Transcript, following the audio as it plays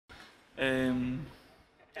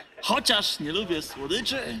Chociaż nie lubię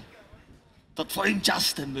słodyczy, to twoim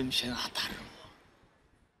ciastem bym się natarł.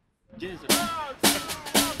 Gdzie jest?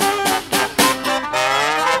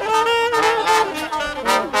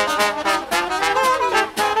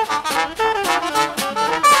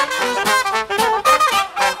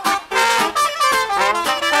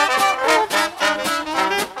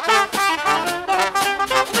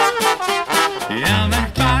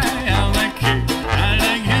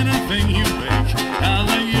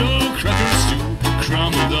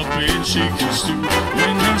 Chicken stew.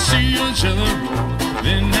 When I see your jelly roll,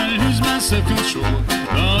 then I lose my self-control.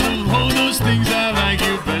 Out of all those things, I like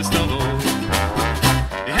you best of all.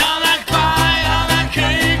 I like pie, I like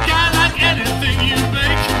cake, I like anything you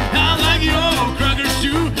bake. I like your cracker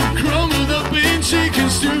stew, crumbled up in chicken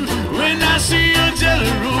stew. When I see your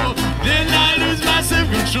jelly roll, then I lose my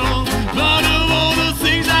self-control. Out of all those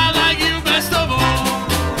things, I like you best of all.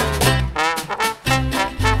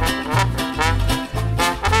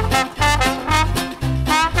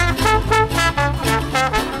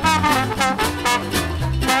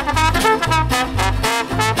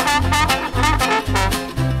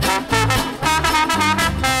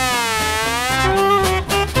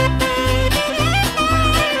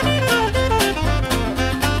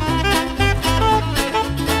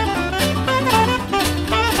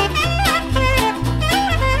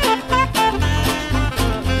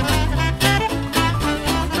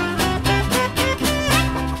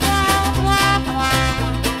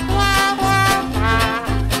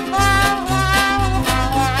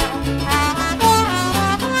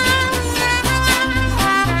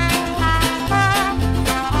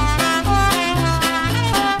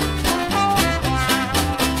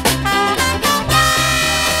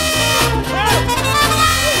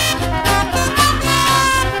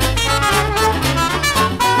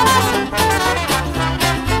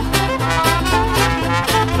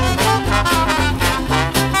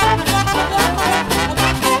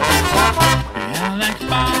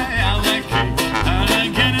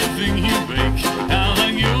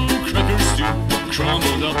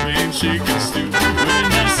 Chicken stew.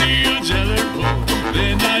 When I see your jelly roll,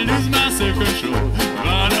 then I lose my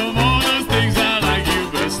self-control.